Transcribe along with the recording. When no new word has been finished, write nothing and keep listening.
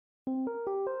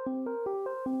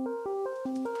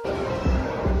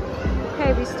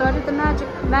Okay, we started the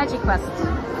Magiquest.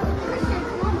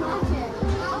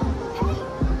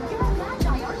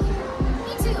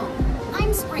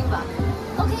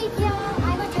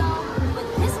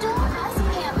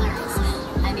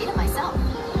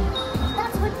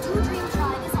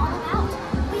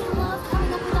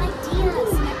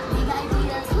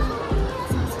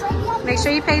 Make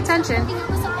sure you pay attention.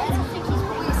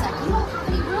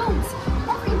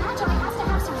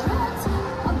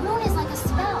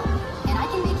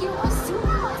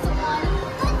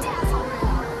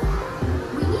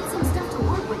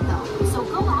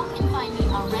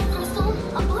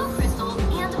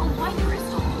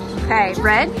 Okay,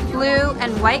 red, blue,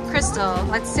 and white crystal.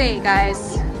 Let's see,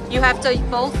 guys. You have to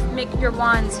both make your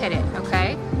wands hit it,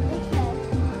 okay?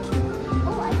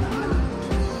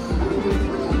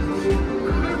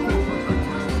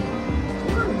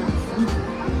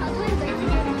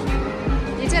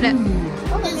 You did it.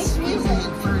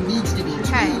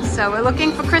 Okay, so we're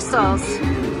looking for crystals.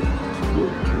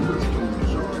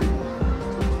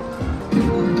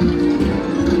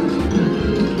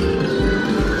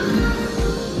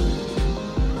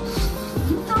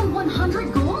 You found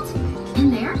 100 gold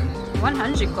in there?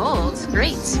 100 gold,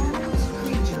 great.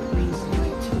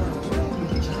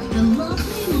 The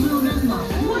lovely Luna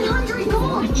Love. 100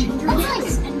 gold!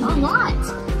 That's like a lot!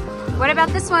 What about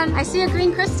this one? I see a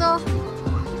green crystal.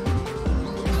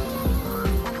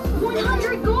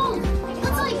 100 gold!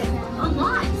 That's like a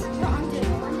lot!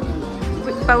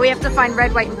 But we have to find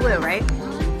red, white, and blue, right?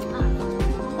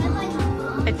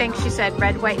 I think she said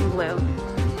red, white, and blue.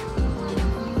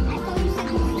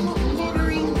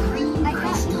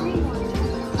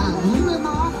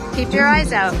 Keep your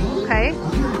eyes out, okay?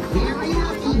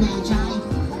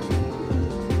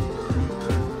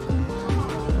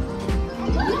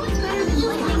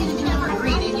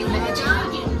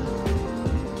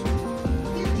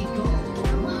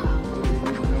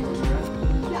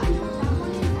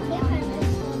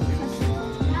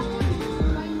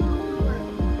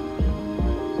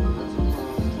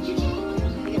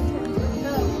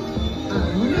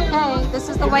 Okay, this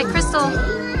is the white crystal.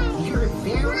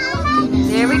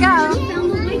 There we go.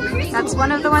 That's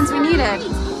one of the ones we needed.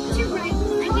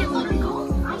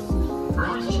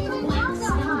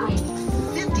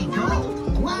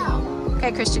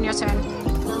 Okay, Christian, your turn.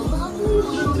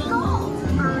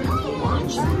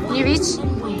 Can you reach?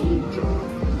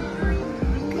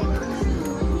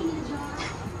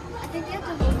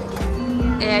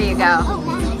 There you go.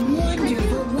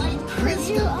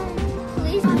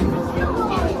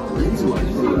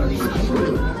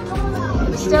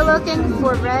 Still looking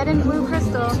for red and blue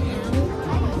crystal.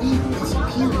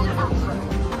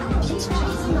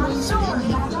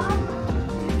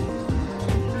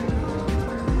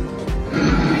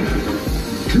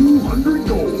 $200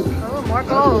 gold. Oh, more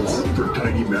gold. For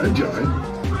tiny magi.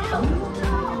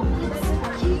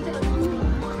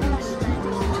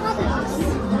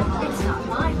 It's not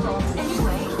my fault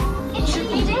anyway. It should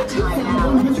be daytime now.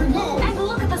 And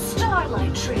look at the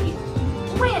starlight tree.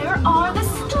 Where are the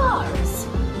stars?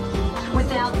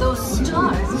 Without those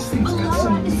stars,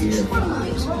 Aurora is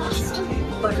truly lost.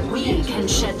 But we can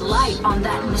shed light on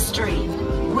that mystery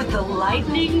with the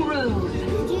lightning rune.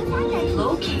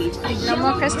 Locate a No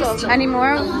more crystals. Any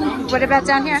more? What about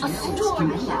down here? a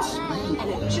storm hat, and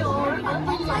a jar of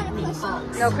the lightning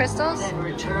bugs. No crystals? Then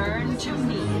return to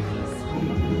me.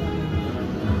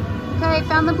 Okay,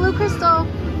 found the blue crystal.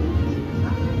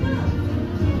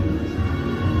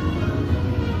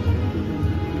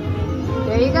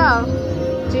 There you go.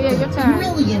 Gia, your turn.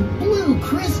 Brilliant blue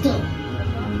crystal.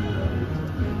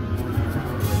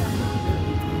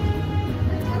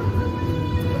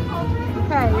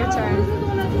 Okay, your turn.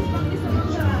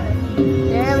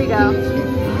 There we go.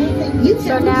 You So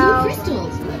found now, blue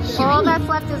crystals. all that's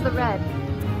left is the red.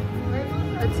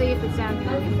 Let's see if it's down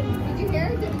here. Did you hear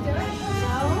it? Did it do it?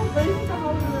 No, but it's the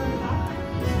whole room.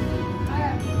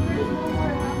 Alright, there's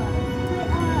one more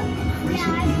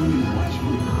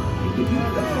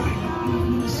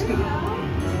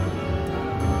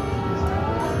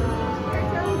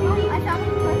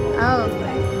Oh,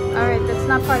 alright, that's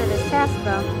not part of this task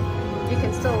though. You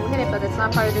can still hit it, but it's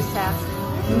not part of this task.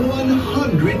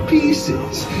 100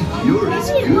 pieces. You're as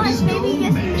good as gold,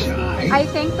 Magi. I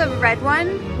think the red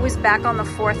one was back on the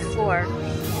 4th floor.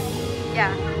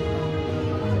 Yeah.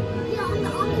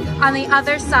 On the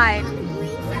other side.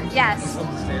 Yes.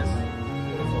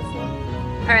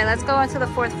 Alright, let's go on to the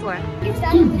 4th floor.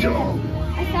 Good job.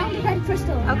 I found the red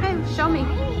crystal. Okay, show me.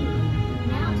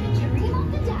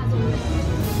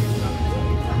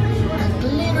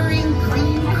 Glittering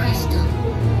green crystal.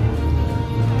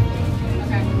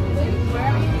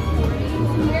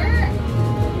 Where?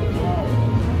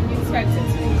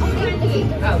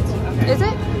 Is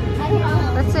it?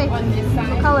 Let's see. On this side.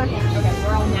 What color? Okay,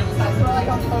 we're on that side. So we're like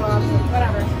on polar opposites.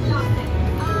 Whatever.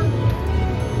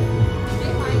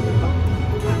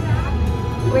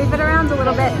 Wave it around a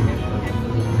little bit.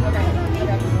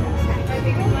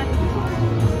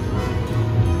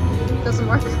 Doesn't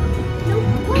work. You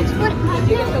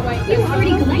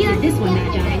already collected this one,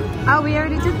 Magi. Oh, we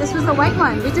already did. This was the white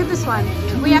one. We did this one.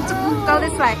 We have to go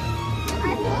this way.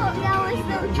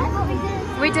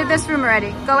 We did this room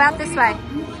already. Go out this way.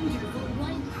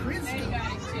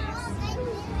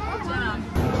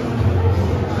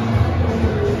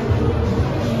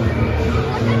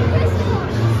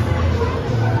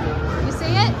 You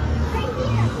see it?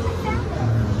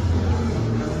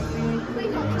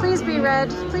 Please be red.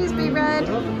 Please be red.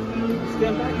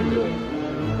 Stand back and do it.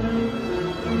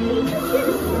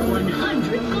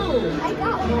 100 gold.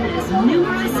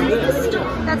 Memorizing the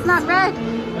star. That's not red.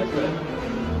 That's it.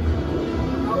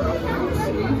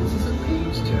 This is a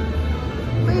page turn.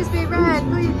 Please be red.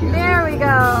 Please. There we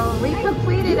go. We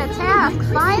completed a task.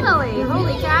 Finally.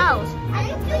 Holy cow. I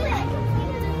didn't do it. I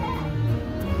completed a task.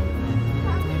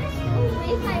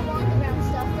 Wave my wand around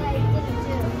stuff that I didn't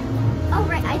do. Oh,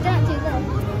 right. I didn't do this.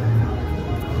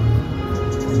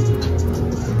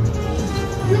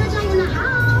 Magi in the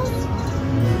house.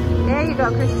 There you go,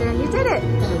 Christian. You did it.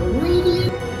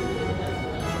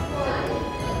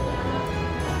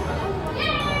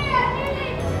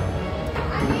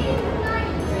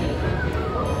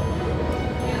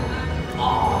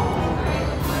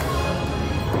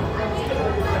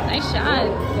 Nice shot.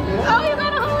 Oh, you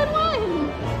got a hole in one.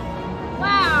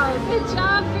 Wow. Good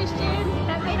job, Christian.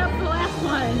 That made up the last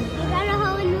one. I got a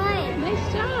hole in one. Nice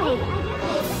job.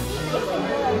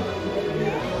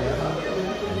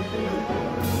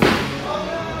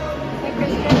 Hey,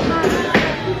 Christian, come on.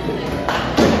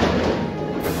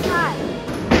 Shot.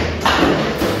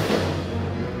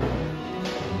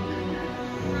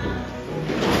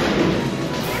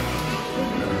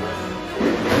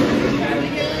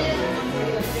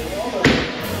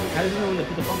 How does he know when to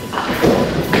put the bump in?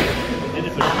 And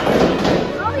if it's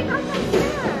Oh, he got that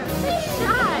there. Nice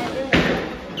shot.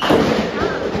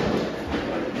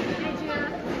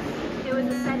 It was a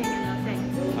setting in those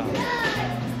things.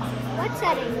 What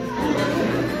setting?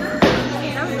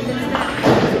 That was a good set.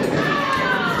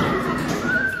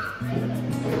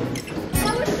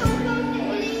 That was so close to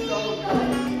hitting.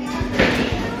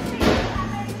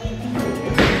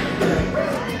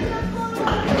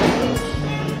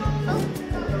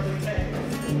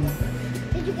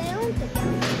 Did you get on the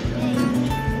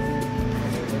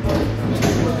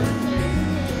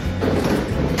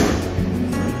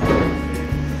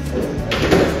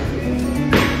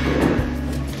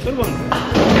good one.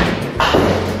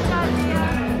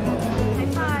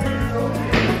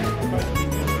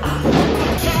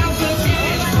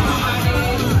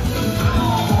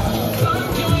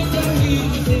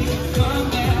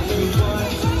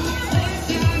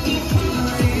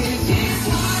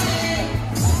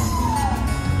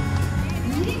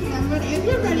 Everyone, if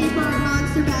you're ready for our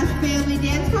Monster Bash family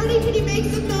dance party, can you make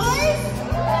some noise?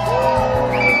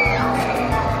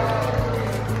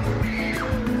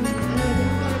 And we're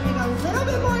just gonna make a little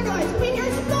bit more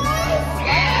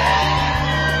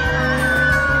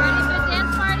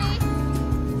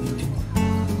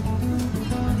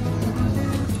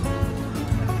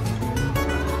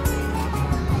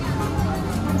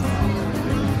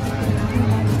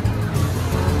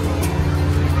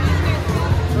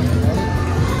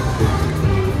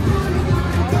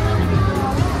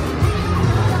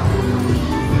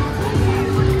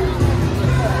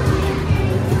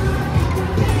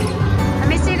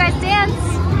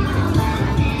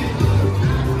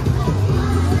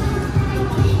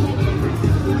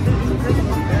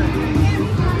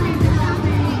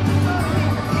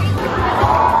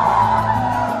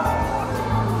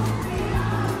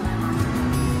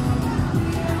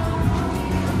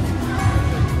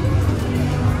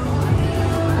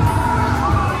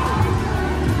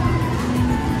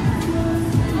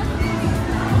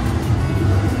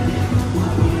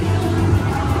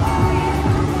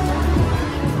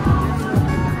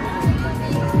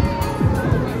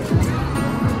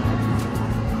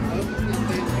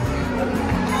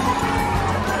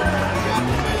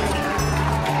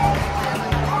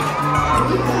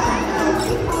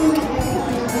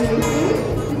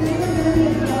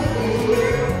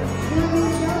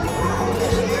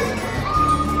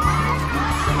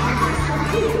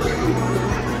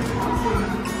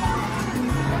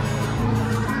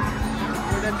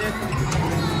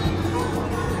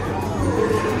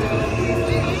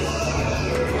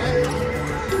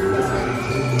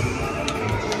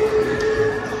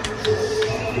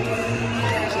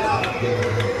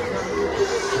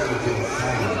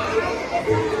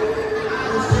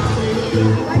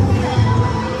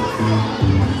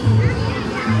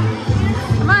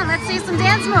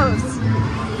Cosmos.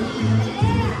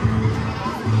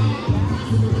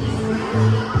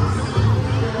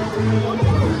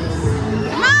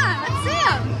 Come on, let's see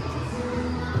him.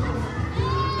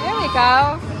 There we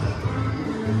go.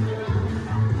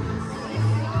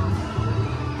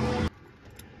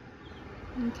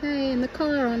 Okay, in the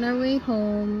car on our way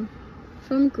home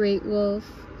from Great Wolf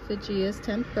for Gia's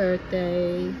 10th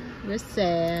birthday. We're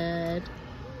sad.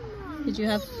 Did you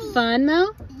have fun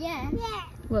though? Yes.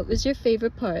 What was your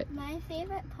favorite part? My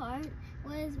favorite part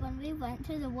was when we went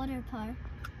to the water park.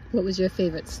 What was your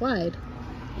favorite slide?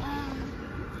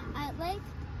 I liked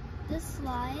the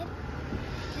slide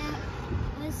that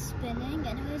was spinning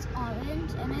and it was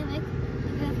orange, and I liked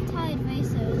the Riptide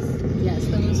racers. Yes,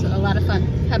 that was a lot of fun.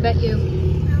 How about you? I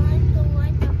liked the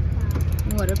water park.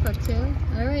 Water park too?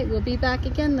 All right, we'll be back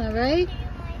again though, right?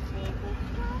 My favorite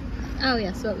part? Oh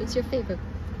yes, what was your favorite?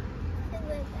 I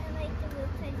liked the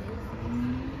Riptide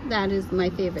racers. That is my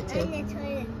favorite too. And the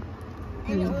toilet.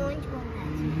 And the orange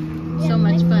one. So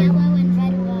much Yellow fun. and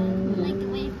red one. Like the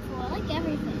way before. I like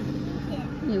everything.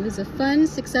 It was a fun,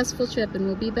 successful trip, and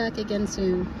we'll be back again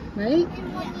soon, right?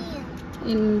 In 1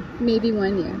 year. In maybe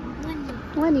 1 year. 1 year.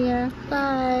 1 year.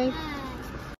 Bye. Bye.